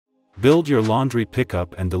Build your laundry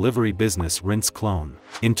pickup and delivery business. Rinse Clone.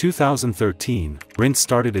 In 2013, Rinse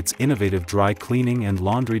started its innovative dry cleaning and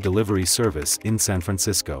laundry delivery service in San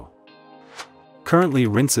Francisco. Currently,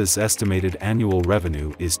 Rinse's estimated annual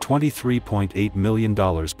revenue is $23.8 million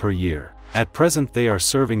per year. At present, they are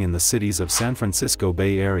serving in the cities of San Francisco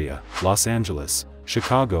Bay Area, Los Angeles,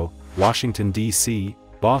 Chicago, Washington, D.C.,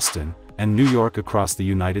 Boston, and New York across the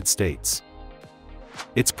United States.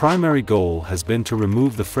 Its primary goal has been to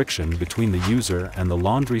remove the friction between the user and the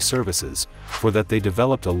laundry services. For that, they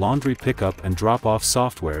developed a laundry pickup and drop-off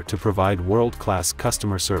software to provide world-class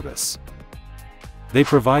customer service. They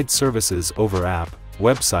provide services over app,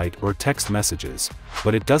 website, or text messages,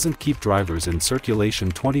 but it doesn't keep drivers in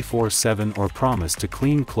circulation 24/7 or promise to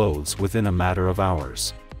clean clothes within a matter of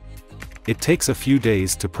hours. It takes a few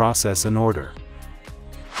days to process an order.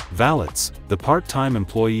 Valets, the part-time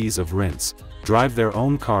employees of Rinse, drive their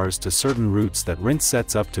own cars to certain routes that Rinse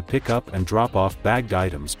sets up to pick up and drop off bagged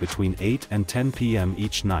items between 8 and 10 p.m.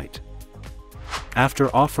 each night.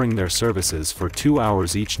 After offering their services for 2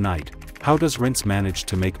 hours each night, how does Rinse manage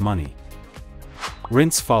to make money?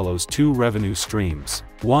 Rinse follows two revenue streams.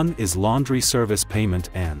 One is laundry service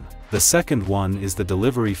payment and the second one is the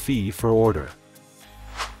delivery fee for order.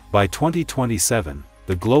 By 2027,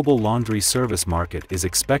 the global laundry service market is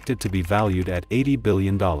expected to be valued at $80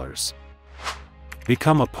 billion.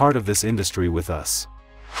 Become a part of this industry with us.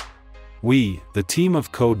 We, the team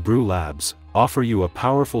of Code Brew Labs, offer you a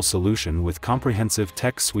powerful solution with comprehensive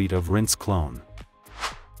tech suite of Rinse Clone.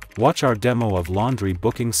 Watch our demo of laundry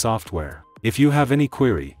booking software. If you have any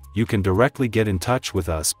query, you can directly get in touch with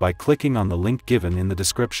us by clicking on the link given in the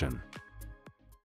description.